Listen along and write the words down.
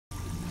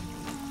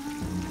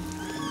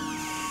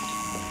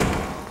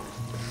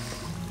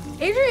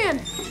Adrian,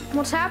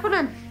 what's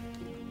happening?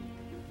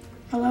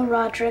 Hello,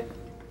 Roderick.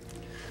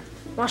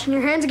 Washing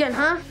your hands again,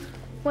 huh?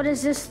 What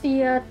is this,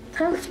 the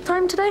 10th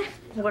time today?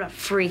 What a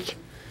freak.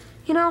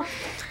 You know,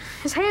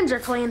 his hands are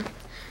clean,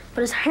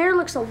 but his hair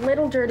looks a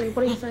little dirty.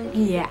 What do you think?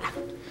 Yeah.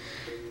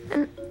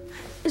 And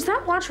is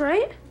that watch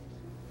right?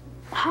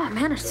 Oh,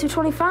 man, it's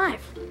 2:25.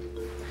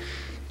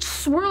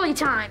 Swirly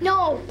time.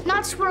 No,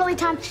 not swirly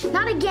time.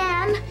 Not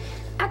again.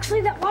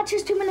 Actually, that watch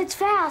is 2 minutes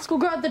fast. Let's go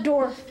guard the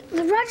door.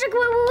 Roderick,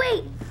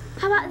 wait.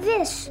 How about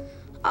this?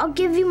 I'll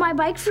give you my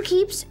bike for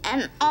keeps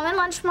and all my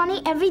lunch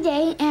money every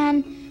day,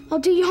 and I'll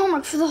do your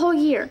homework for the whole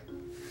year.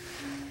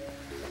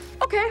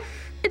 Okay,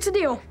 it's a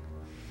deal.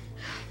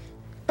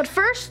 But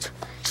first,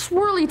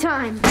 swirly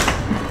time.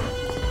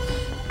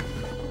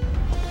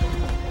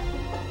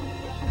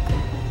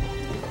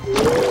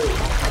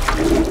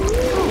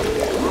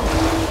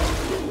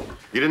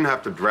 You didn't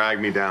have to drag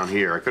me down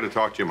here. I could have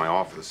talked to you in my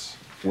office.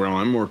 Well,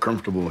 I'm more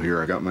comfortable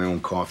here. I got my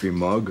own coffee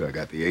mug. I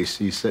got the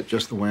AC set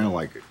just the way I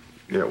like it.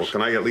 Yeah, well,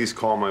 can I at least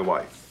call my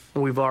wife?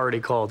 We've already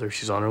called her.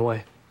 She's on her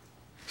way.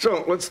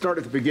 So let's start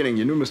at the beginning.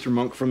 You knew Mr.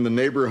 Monk from the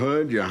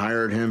neighborhood. You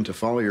hired him to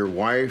follow your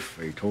wife.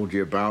 He told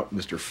you about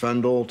Mr.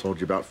 Fendel, told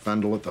you about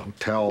Fendel at the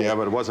hotel. Yeah,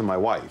 but it wasn't my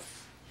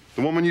wife.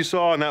 The woman you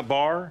saw in that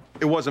bar,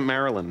 it wasn't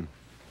Marilyn.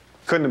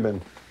 Couldn't have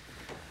been.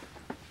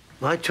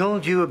 I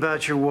told you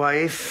about your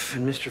wife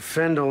and Mr.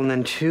 Fendel, and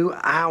then 2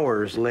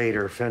 hours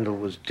later, Fendel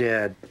was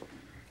dead.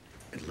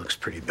 It looks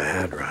pretty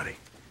bad, Roddy.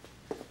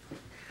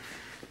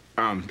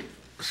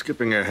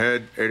 Skipping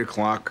ahead, 8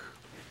 o'clock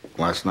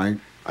last night.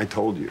 I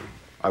told you.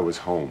 I was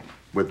home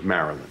with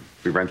Marilyn.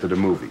 We rented a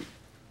movie.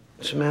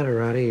 What's the matter,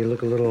 Roddy? You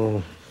look a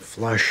little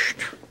flushed.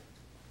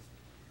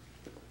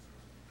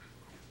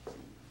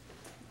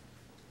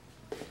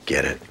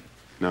 Get it?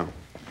 No.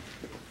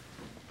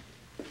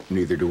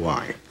 Neither do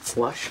I.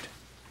 Flushed?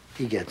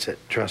 He gets it.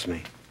 Trust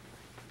me.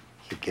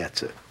 He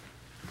gets it.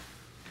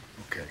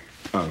 Okay.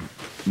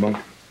 Monk,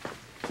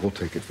 we'll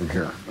take it from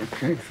here.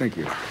 Okay, thank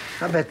you.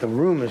 I bet the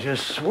room is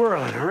just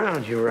swirling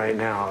around you right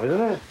now,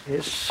 isn't it?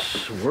 It's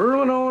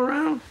swirling all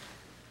around.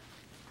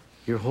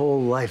 Your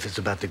whole life is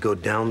about to go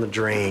down the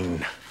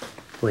drain.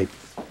 Wait,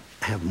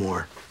 I have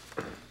more.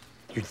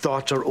 Your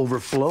thoughts are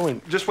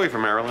overflowing. Just wait for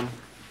Marilyn.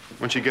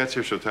 When she gets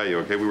here, she'll tell you,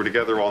 okay? We were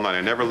together all night.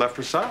 I never left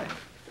her side.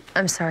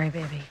 I'm sorry,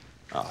 baby.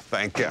 Oh,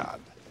 thank God.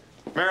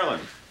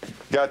 Marilyn, you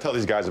gotta tell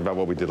these guys about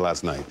what we did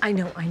last night. I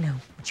know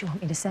what you want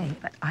me to say,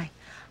 but I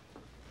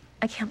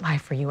can't lie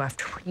for you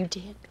after what you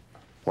did.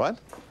 What?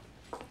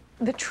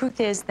 The truth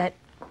is that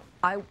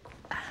I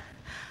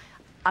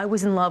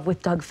was in love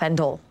with Doug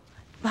Fendel.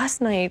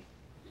 Last night,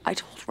 I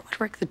told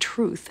Roderick the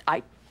truth.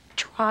 I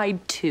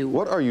tried to.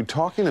 What are you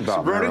talking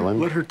about, Marilyn?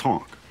 Let her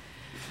talk.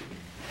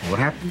 What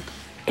happened?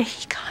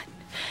 He got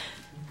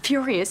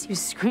furious. He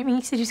was screaming.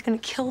 He said he was going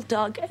to kill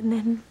Doug, and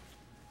then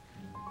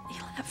he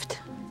left.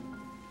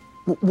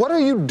 What are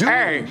you doing?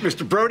 Hey,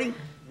 Mr. Brody,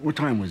 what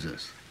time was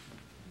this?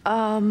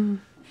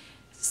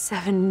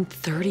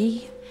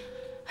 7:30.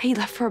 He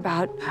left for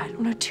about, I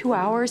don't know, 2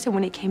 hours, and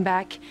when he came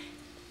back,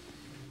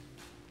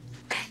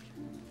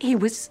 he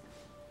was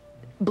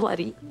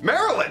bloody.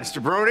 Marilyn! Mr.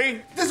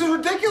 Brody? This is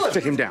ridiculous.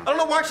 Take him down. I don't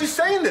know why she's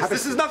saying this.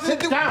 This has nothing to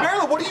do with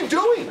Marilyn. What are you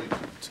doing?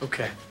 It's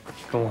okay.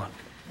 Go on.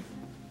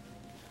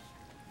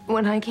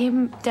 When I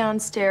came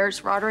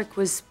downstairs, Roderick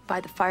was by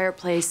the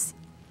fireplace.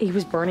 He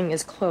was burning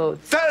his clothes.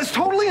 That is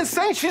totally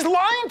insane. She's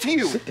lying to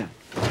you. Sit down.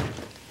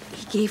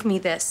 He gave me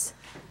this.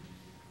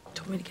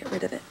 Told me to get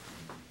rid of it.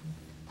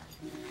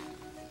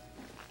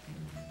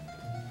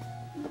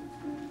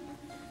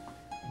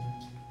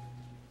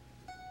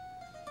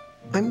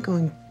 I'm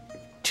going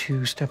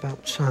to step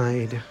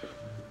outside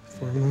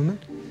for a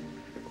moment. A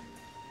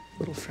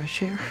little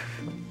fresh air.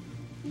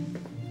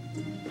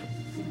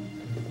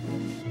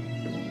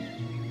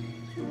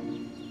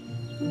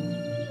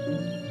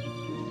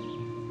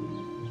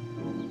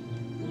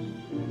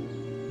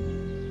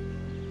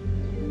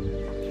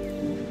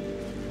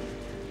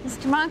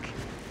 Mr. Monk,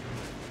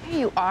 here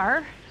you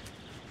are.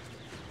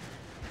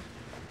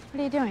 What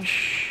are you doing?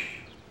 Shh.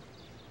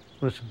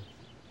 Listen,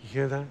 you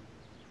hear that?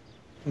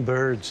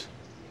 Birds.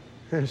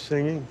 They're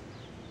singing.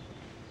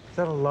 Is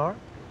that a lark?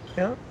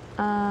 Yeah?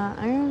 I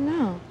don't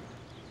know.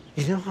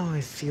 You know how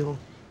I feel?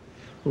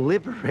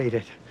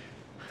 Liberated.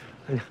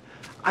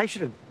 I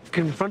should have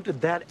confronted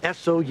that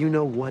SO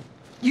you-know-what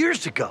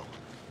years ago.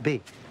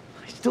 B,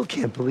 I still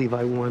can't believe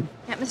I won.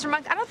 Yeah, Mr.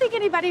 Monk, I don't think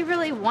anybody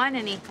really won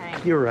anything.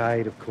 You're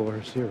right, of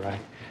course, you're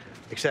right.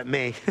 Except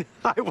me.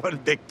 I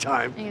won big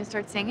time. Are you gonna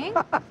start singing?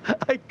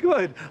 I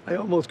could. I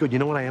almost could. You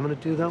know what I am gonna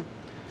do, though?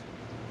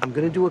 I'm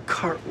gonna do a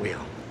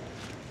cartwheel.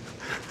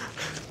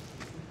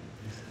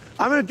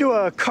 I'm gonna do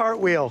a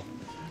cartwheel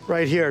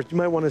right here. You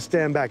might want to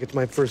stand back. It's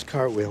my first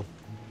cartwheel.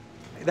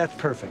 That's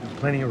perfect.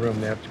 Plenty of room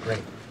there. It's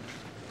great.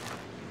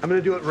 I'm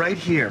gonna do it right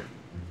here.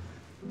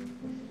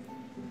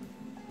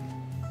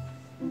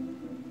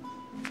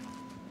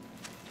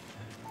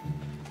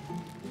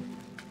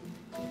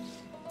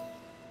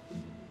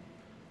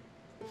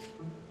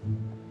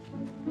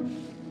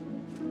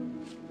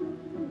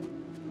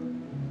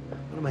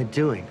 What am I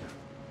doing?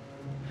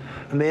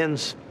 A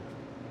man's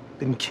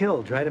been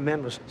killed, right? A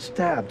man was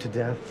stabbed to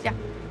death. Yeah,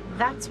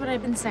 that's what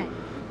I've been saying.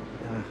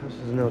 This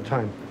is no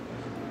time.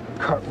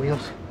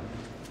 Cartwheels.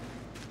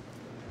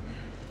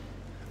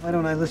 Why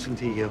don't I listen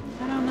to you?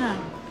 I don't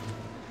know.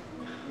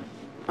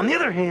 On the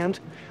other hand,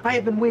 I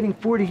have been waiting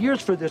 40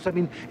 years for this. I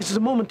mean, this is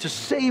a moment to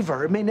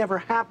savor. It may never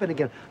happen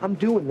again. I'm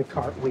doing the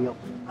cartwheel.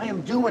 I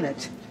am doing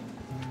it.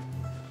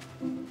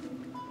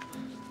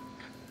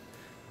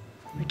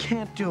 I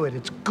can't do it.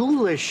 It's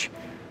ghoulish.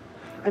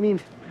 I mean,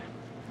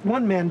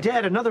 one man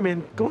dead, another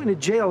man going to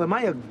jail. Am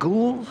I a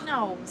ghoul?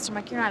 No, Mr.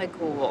 Monk, you're not a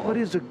ghoul. What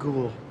is a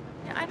ghoul?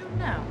 I don't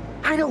know.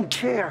 I don't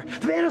care.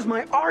 The man is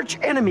my arch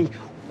enemy.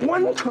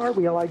 One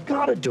cartwheel, I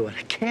gotta do it.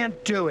 I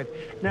can't do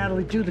it.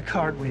 Natalie, do the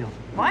cartwheel.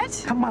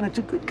 What? Come on, it's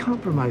a good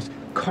compromise.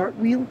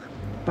 Cartwheel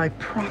by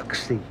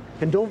proxy.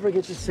 And don't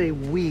forget to say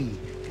we.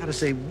 Gotta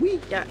say we.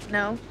 Yeah,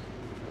 no.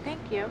 Thank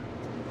you.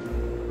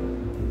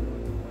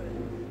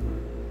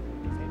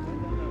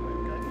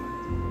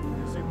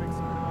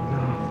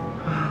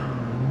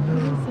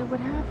 So what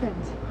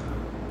happened?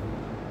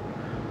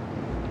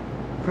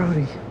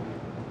 Brody.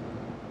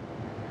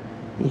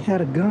 He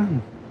had a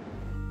gun.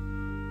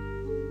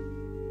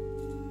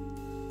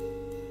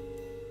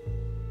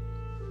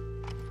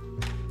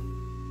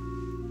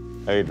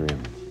 Adrian,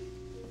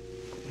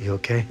 You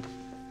okay?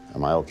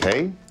 am I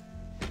okay?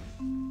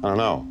 I don't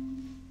know.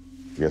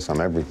 I guess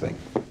I'm everything.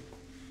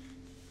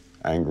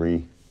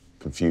 Angry,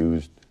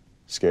 confused,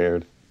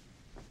 scared.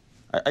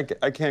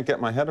 I can't get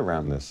my head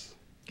around this.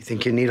 You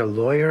think you need a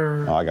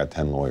lawyer? Oh, I got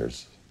 10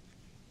 lawyers.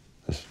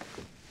 I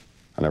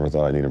never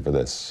thought I'd need them for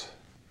this.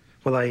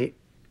 Well, I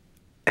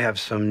have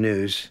some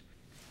news.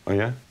 Oh,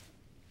 yeah?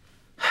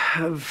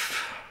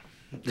 I've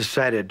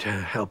decided to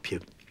help you.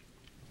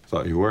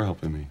 Thought you were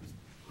helping me.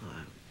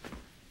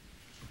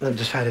 I've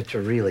decided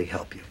to really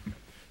help you.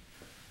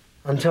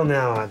 Until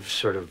now, I've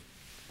sort of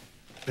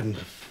been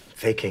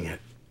faking it.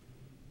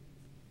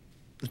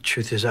 The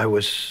truth is, I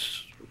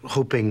was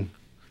hoping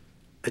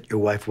that your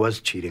wife was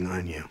cheating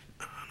on you.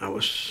 I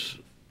was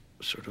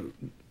sort of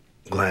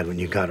glad when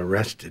you got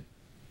arrested.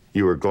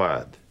 You were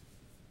glad?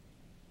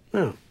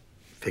 Well,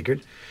 figured.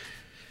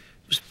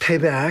 It was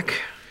payback.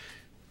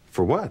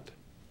 For what?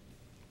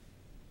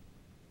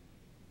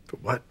 For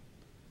what?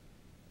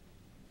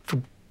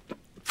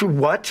 For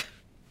what?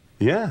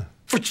 Yeah.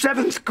 For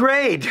 7th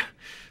grade.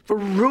 For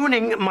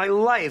ruining my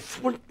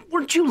life.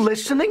 Weren't you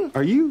listening?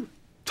 Are you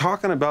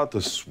talking about the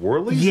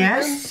swirlies?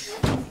 Yes.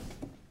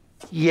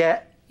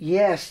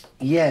 Yes.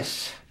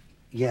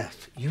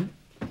 You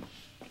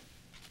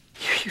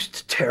used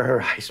to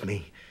terrorize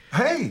me.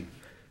 Hey,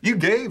 you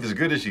gave as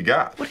good as you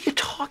got. What are you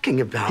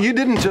talking about? You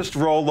didn't just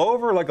roll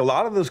over like a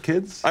lot of those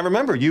kids. I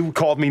remember you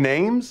called me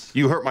names.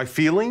 You hurt my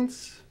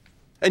feelings.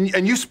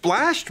 And you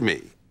splashed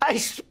me. I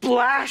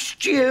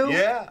splashed you?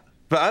 Yeah.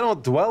 But I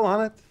don't dwell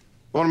on it.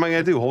 What am I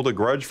going to do? Hold a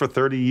grudge for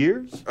 30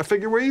 years? I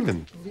figure we're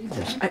even.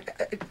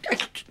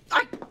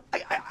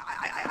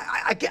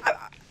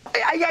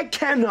 I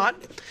cannot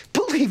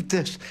believe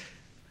this.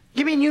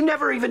 You mean you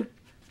never even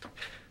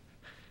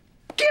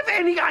give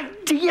any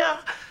idea?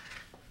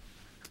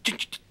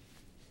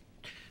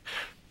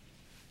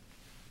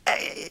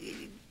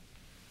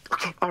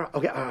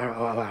 Okay,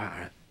 all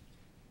right.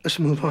 Let's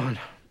move on,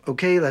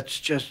 okay? Let's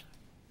just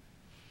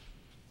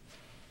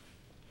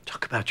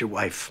talk about your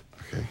wife.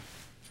 Okay.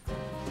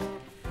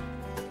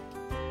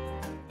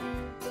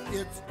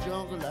 It's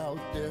jungle out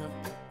there,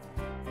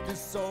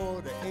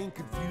 disorder and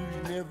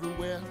confusion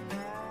everywhere.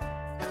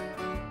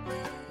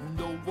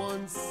 No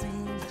one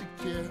seems to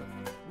care.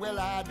 Well,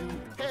 I do.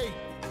 Hey,